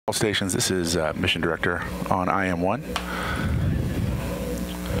Stations, this is Mission Director on IM-1.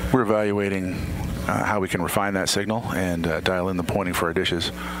 We're evaluating how we can refine that signal and dial in the pointing for our dishes.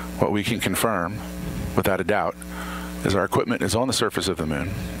 What we can confirm, without a doubt, is our equipment is on the surface of the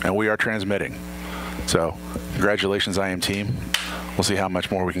moon, and we are transmitting. So, congratulations, IM team. We'll see how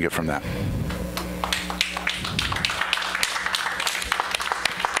much more we can get from that.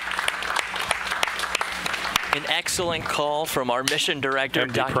 An excellent call from our mission director,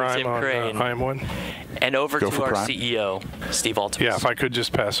 Dr. Tim Crane. IM-1. And over to our Prime. CEO, Steve Altemus. Yeah, if I could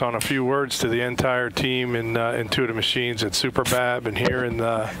just pass on a few words to the entire team in Intuitive Machines at Superbab and here in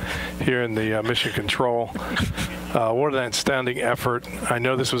the Mission Control. What an outstanding effort. I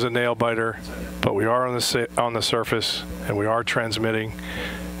know this was a nail biter, but we are on the surface and we are transmitting.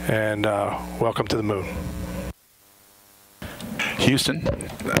 And welcome to the moon. Houston,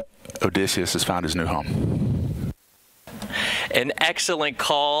 Odysseus has found his new home. An excellent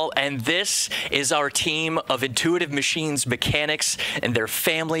call, and this is our team of Intuitive Machines mechanics and their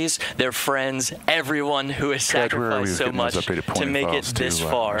families, their friends, everyone who has sacrificed so much to make it this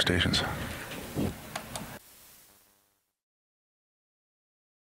far. Stations.